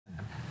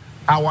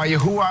How are you?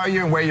 Who are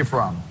you and where are you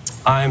from?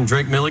 I'm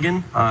Drake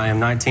Milligan. I am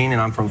 19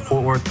 and I'm from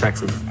Fort Worth,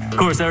 Texas. Of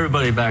course,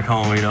 everybody back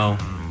home, you know,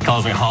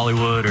 calls me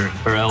Hollywood or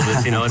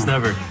Elvis. You know, it's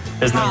never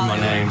my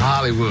name.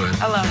 Hollywood.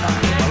 I love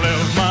that. I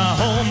left my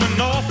home in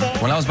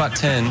Norfolk. When I was about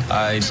 10,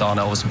 I saw an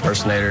Elvis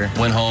impersonator,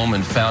 went home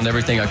and found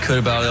everything I could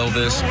about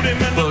Elvis,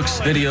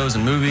 books, videos,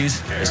 and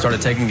movies. I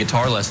started taking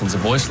guitar lessons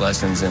and voice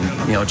lessons and,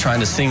 you know,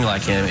 trying to sing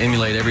like him,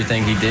 emulate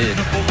everything he did.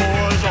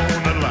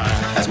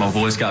 As my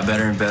voice got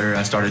better and better,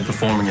 I started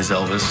performing as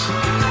Elvis.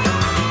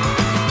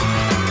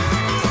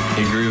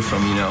 It grew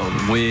from, you know,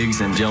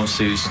 wigs and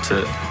jumpsuits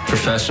to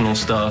professional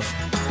stuff.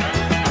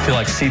 I feel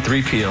like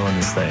C-3PO in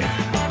this thing.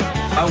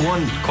 I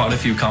won quite a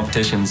few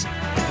competitions.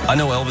 I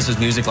know Elvis's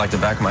music like the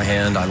back of my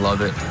hand. I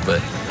love it, but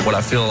what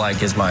I feel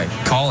like is my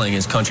calling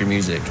is country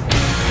music.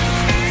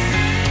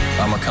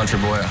 I'm a country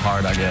boy at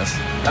heart, I guess.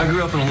 I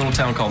grew up in a little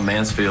town called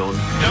Mansfield.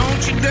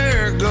 Don't you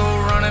dare go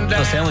running down.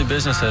 The family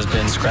business has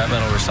been scrap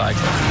metal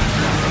recycling.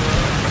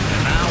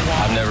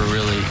 I've never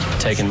really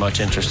taken much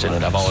interest in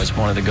it. I've always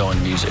wanted to go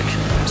in music.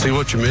 See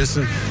what you're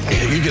missing?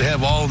 You could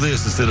have all of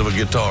this instead of a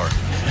guitar.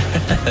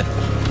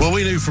 Well,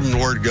 we knew from the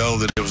word go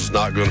that it was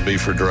not going to be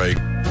for Drake.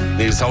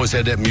 He's always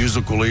had that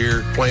musical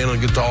ear, playing on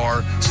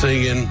guitar,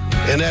 singing,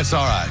 and that's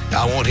all right.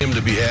 I want him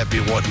to be happy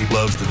in what he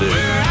loves to do.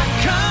 Where I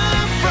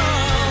come from.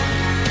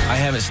 I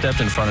haven't stepped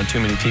in front of too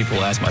many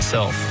people as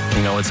myself.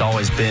 You know, it's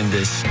always been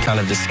this kind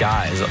of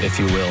disguise, if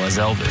you will, as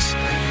Elvis.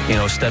 You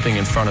know, stepping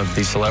in front of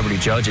these celebrity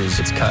judges,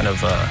 it's kind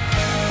of a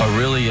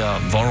really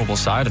vulnerable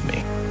side of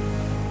me.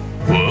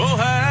 Oh,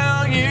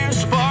 how you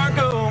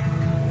sparkle,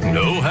 and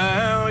oh,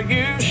 how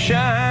you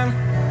shine.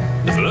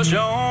 The flush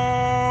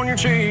on your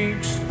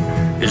cheeks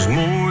is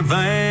more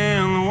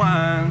than the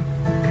wine.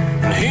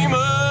 And he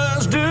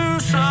must do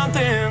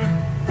something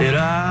that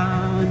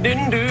I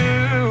didn't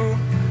do.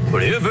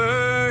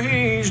 Whatever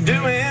he's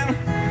doing,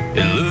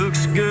 it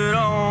looks good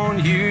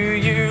on you.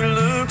 You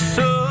look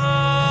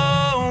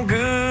so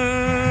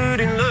good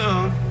in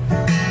love.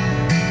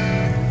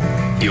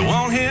 You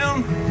want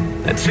him?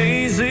 That's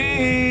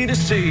easy to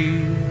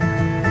see.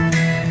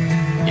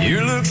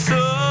 You look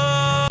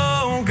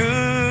so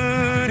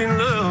good in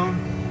love.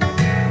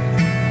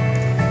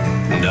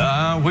 And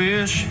I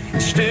wish you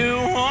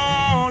still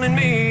wanted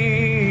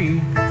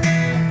me.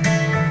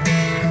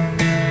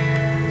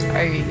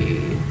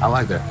 I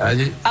like that.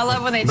 I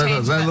love when they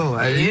change that.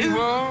 You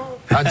won't.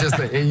 I just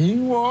say,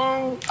 you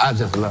won't. I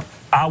just love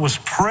it. I was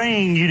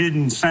praying you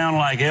didn't sound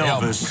like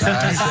Elvis.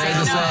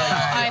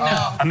 I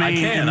know. I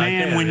mean,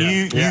 man, when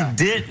you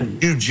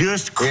didn't, you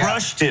just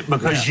crushed it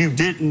because you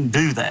didn't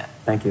do that.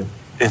 Thank you.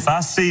 If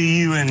I see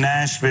you in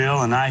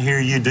Nashville and I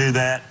hear you do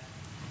that,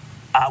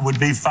 I would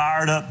be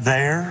fired up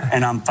there,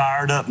 and I'm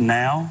fired up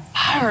now.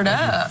 Fired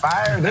up.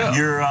 Fired up.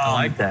 You're, I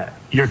like that.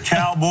 You're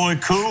cowboy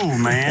cool,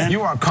 man.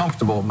 You are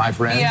comfortable, my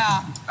friend.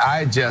 Yeah.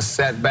 I just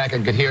sat back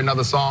and could hear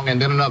another song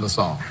and then another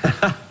song.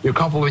 You're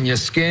comfortable in your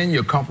skin.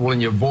 You're comfortable in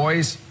your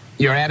voice.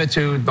 Your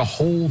attitude, the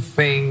whole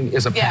thing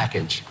is a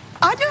package.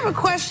 I do have a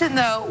question,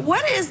 though.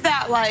 What is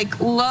that, like,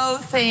 low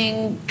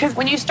thing? Because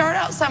when you start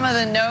out some of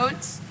the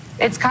notes,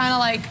 it's kind of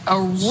like a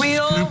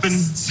real,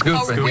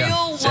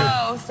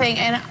 low thing.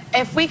 And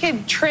if we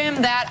could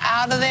trim that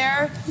out of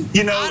there,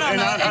 you know,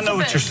 I know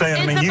what you're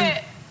saying. It's I mean, a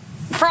bit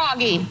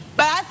froggy,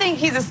 but I think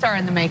he's a star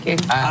in the making.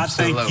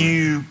 Absolutely. I think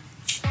you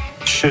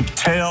should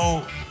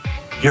tell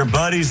your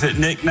buddies that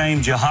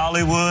nicknamed you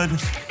Hollywood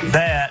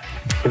that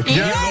you're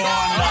going to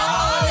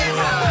Hollywood.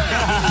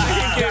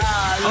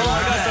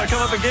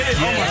 Come up and get it.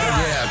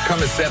 Yeah,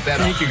 come and set that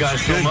up. Thank you guys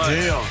so much.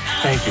 Good deal.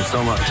 Thank you so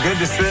much. Good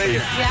to see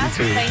you. Yeah, You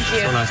too. thank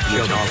you. So nice to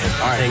meet you. Awesome.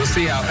 All right, we'll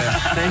see you out there.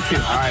 Thank you.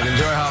 All right,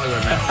 enjoy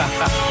Hollywood, man.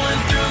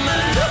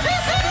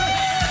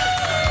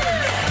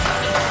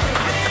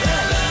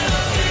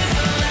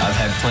 I've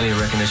had plenty of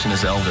recognition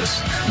as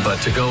Elvis, but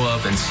to go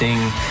up and sing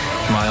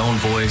my own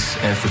voice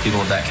and for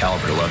people of that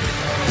caliber to love it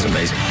is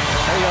amazing.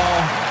 Hey,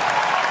 y'all.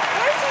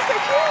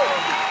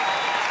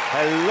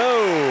 Hello.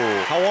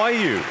 How are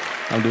you?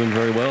 I'm doing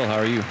very well. How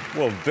are you?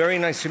 Well, very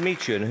nice to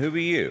meet you. And who are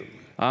you?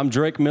 I'm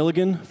Drake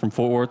Milligan from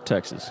Fort Worth,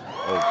 Texas.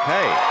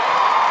 Okay.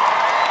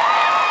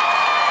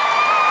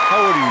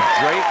 How old are you,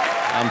 Drake?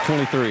 I'm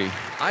 23.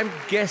 I'm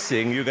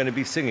guessing you're going to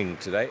be singing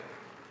today.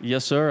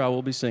 Yes, sir. I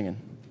will be singing.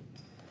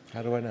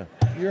 How do I know?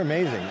 You're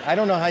amazing. I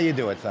don't know how you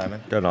do it, Simon.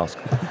 Don't ask.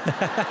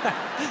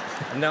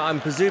 Now, I'm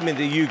presuming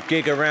that you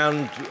gig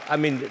around, I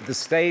mean, the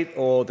state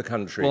or the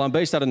country? Well, I'm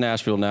based out of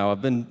Nashville now.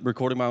 I've been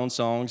recording my own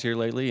songs here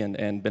lately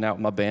and been out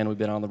with my band. We've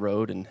been on the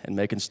road and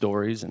making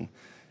stories and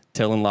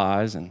telling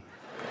lies. And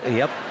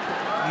Yep.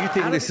 You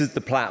think this is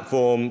the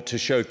platform to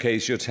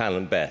showcase your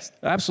talent best?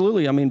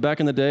 Absolutely. I mean, back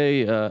in the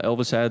day,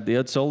 Elvis had the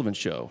Ed Sullivan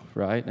Show,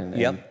 right? And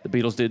the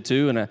Beatles did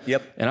too. And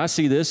and I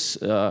see this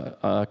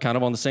kind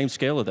of on the same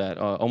scale of that,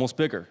 almost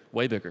bigger,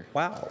 way bigger.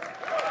 Wow.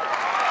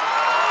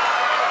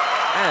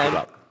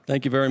 And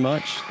thank you very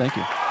much. Thank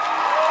you.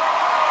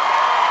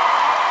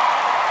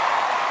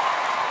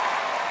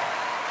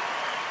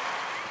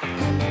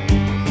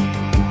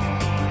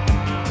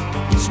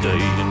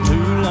 Staying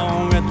too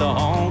long at the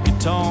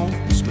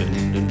honky-tonk,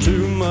 spending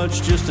too much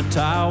much just to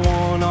tie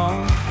one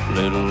on. A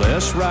little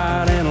less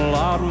right and a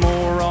lot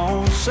more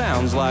wrong.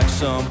 Sounds like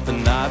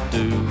something I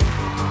do.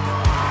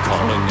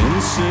 Calling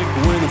in sick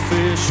when the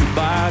fish are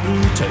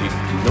biting.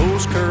 Taking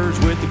those curves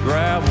with the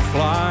gravel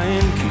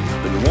flying.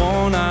 Keeping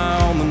one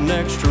eye on the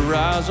next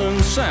horizon.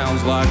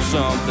 Sounds like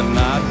something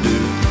I do.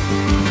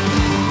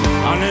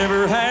 I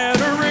never had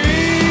a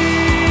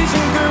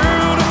reason,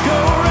 girl, to go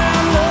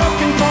around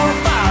looking for a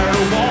fire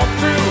to walk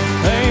through.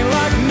 Ain't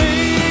like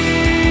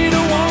me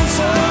to want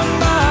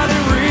somebody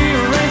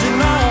rearranging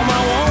all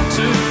my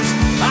want-tos.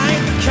 I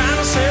ain't the kind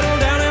to settle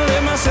down and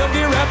let myself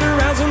get wrapped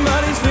around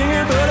somebody's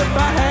finger. But if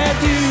I had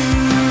you,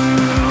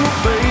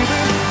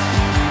 baby,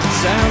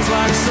 sounds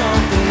like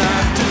something I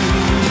do.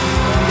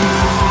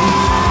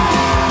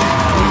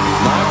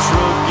 My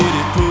truck, get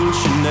it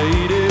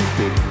pushinated,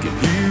 picking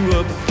you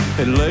up.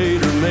 And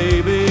later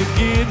maybe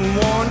getting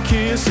one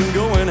kiss and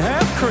going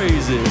half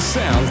crazy.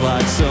 Sounds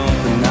like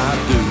something I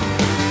do.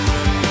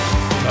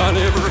 I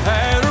never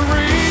had a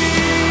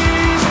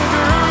reason,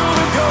 girl,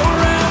 to go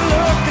around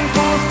looking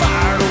for a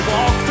fire to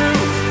walk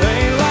through.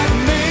 Ain't like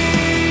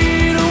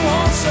me to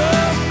want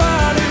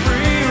somebody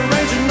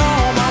rearranging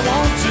all my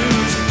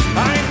want-tos.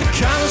 I ain't the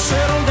kind to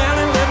settle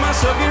down and let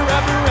myself get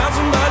wrapped around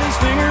somebody's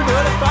finger.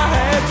 But if I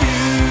had you,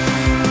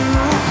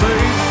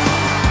 babe,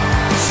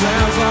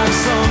 sounds like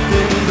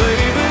something,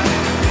 baby.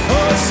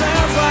 Oh, it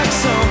sounds like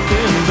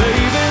something,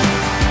 baby.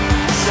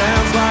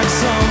 Sounds like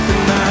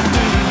something I do.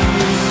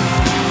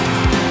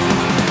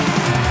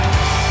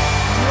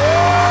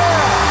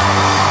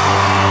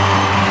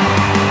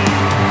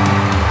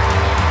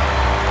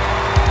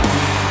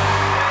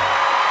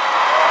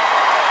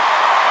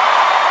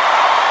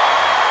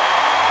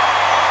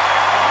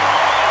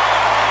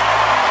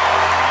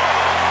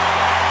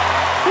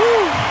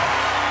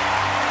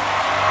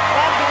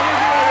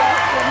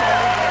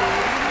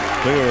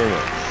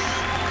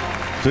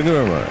 Thank you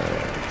very much.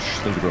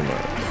 Thank you very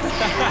much.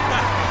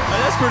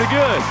 That's pretty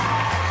good.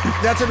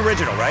 That's an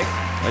original, right?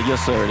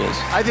 Yes, sir, it is.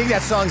 I think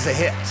that song's a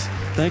hit.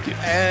 Thank you.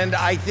 And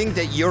I think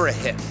that you're a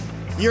hit.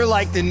 You're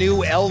like the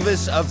new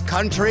Elvis of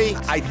country.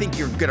 I think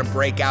you're gonna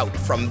break out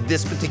from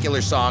this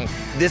particular song,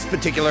 this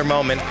particular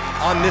moment,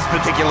 on this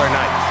particular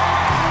night.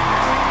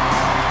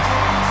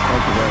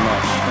 Thank you very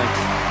much. Thank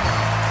you.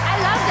 I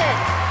loved it.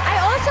 I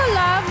also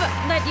love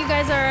that you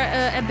guys are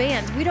a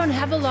band. We don't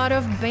have a lot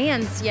of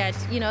bands yet,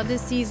 you know,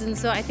 this season,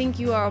 so I think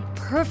you are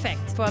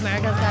perfect for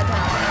America's Got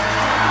Talent.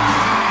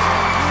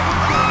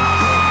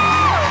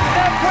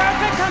 The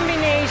perfect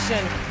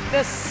combination.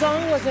 The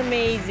song was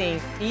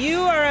amazing.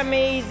 You are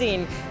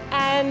amazing.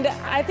 And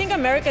I think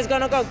America's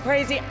gonna go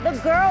crazy. The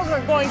girls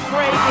are going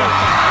crazy.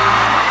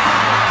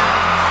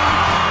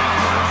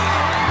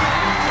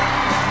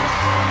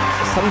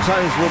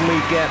 Sometimes when we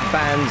get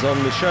bands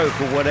on the show,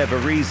 for whatever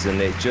reason,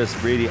 it just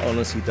really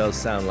honestly does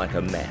sound like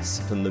a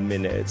mess from the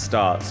minute it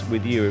starts.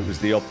 With you, it was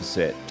the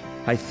opposite.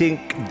 I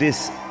think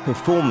this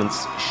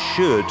performance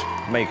should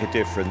make a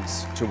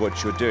difference to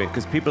what you're doing,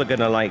 because people are going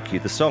to like you.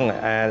 The song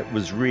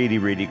was really,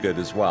 really good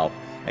as well.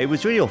 It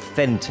was really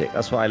authentic.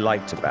 That's what I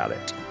liked about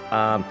it,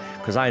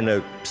 because I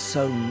know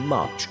so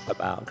much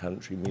about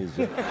country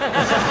music.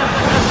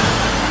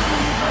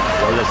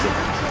 Well, listen,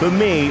 for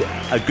me,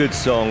 a good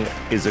song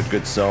is a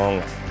good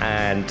song,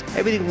 and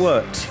everything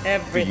worked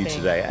for you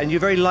today. And you're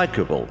very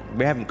likable.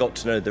 We haven't got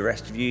to know the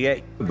rest of you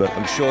yet, but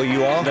I'm sure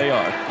you are. They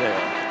are. They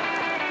are.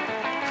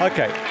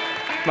 Okay,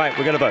 right,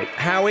 we're going to vote.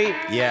 Howie?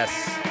 Yes.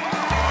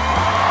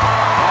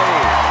 Heidi?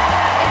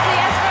 It's a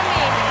yes from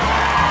me.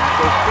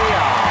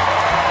 Sofia?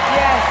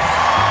 Yes.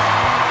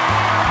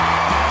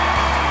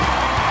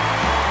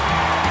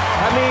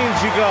 That means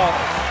you got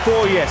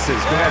 4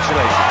 yeses.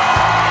 Congratulations.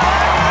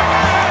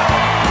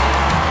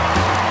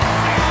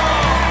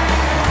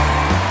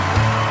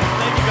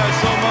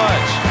 So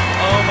much.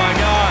 Oh my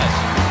gosh.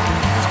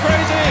 It's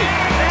crazy.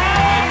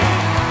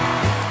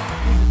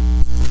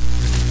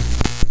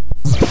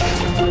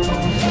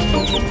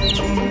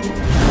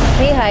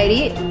 Hey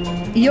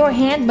Heidi, your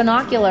hand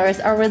binoculars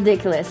are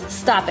ridiculous.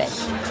 Stop it.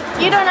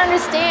 You don't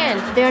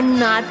understand. They're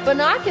not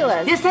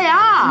binoculars. Yes, they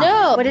are.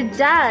 No, what it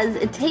does,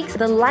 it takes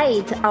the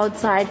light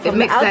outside from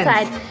the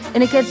outside,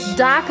 and it gets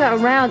darker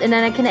around, and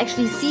then I can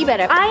actually see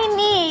better. I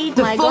need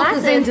my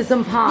glasses. To focus into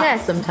some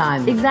parts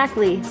sometimes.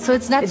 Exactly. So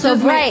it's not It so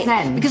does make bright.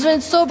 sense. Because when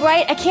it's so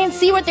bright, I can't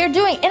see what they're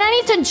doing, and I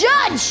need to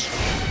judge.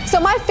 So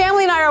my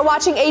family and I are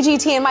watching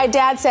AGT, and my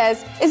dad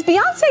says, "Is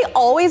Beyonce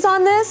always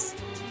on this?"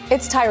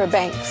 It's Tyra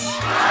Banks.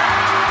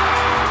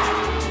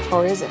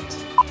 Or is it?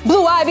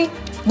 Blue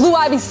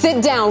Ivy,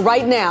 sit down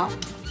right now.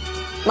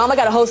 Mama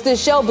gotta host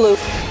this show, Blue.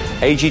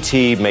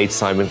 AGT made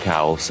Simon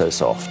Cowell so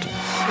soft.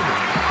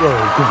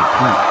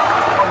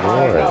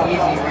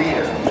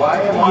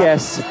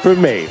 Yes, for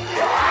me.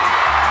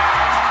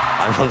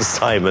 I'm on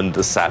Simon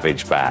the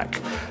Savage back.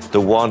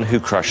 The one who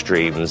crushed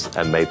dreams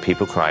and made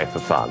people cry for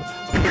fun.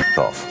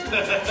 Off.